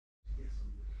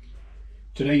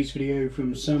Today's video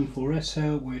from Sam4S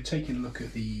here, we're taking a look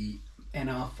at the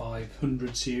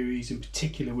NR-500 series. In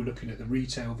particular, we're looking at the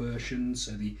retail versions,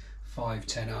 so the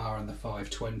 510R and the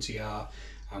 520R,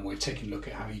 and we're taking a look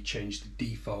at how you change the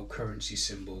default currency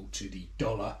symbol to the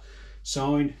dollar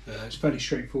sign. It's a fairly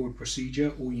straightforward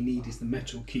procedure. All you need is the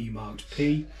metal key marked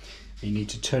P. You need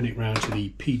to turn it round to the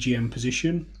PGM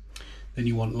position. Then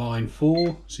you want line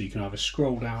 4, so you can either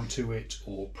scroll down to it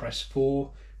or press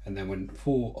 4. And then when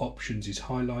 4 options is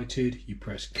highlighted, you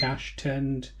press cash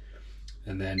tend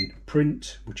and then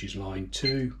print, which is line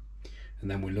 2. And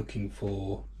then we're looking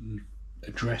for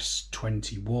address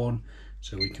 21,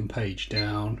 so we can page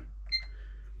down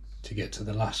to get to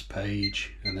the last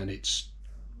page, and then it's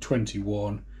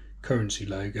 21, currency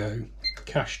logo,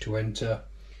 cash to enter.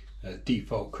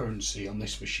 Default currency on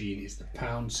this machine is the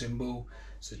pound symbol,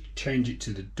 so to change it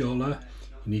to the dollar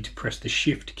you need to press the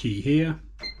shift key here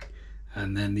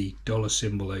and then the dollar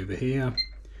symbol over here.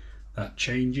 That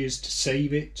changes. To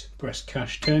save it, press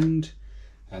cash tend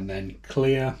and then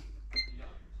clear,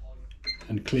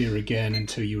 and clear again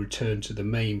until you return to the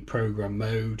main program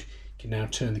mode. You can now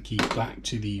turn the key back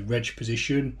to the reg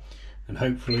position, and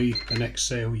hopefully the next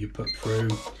sale you put through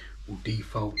will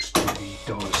default to the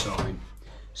dollar sign.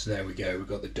 So there we go, we've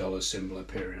got the dollar symbol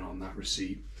appearing on that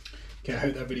receipt. Okay, I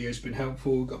hope that video has been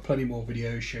helpful. We've got plenty more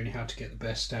videos showing you how to get the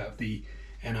best out of the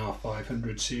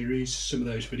NR-500 series. Some of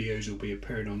those videos will be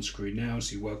appearing on screen now,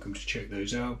 so you're welcome to check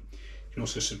those out. You can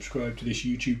also subscribe to this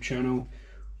YouTube channel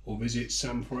or visit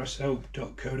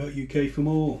sam4shelp.co.uk for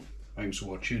more. Thanks for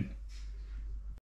watching.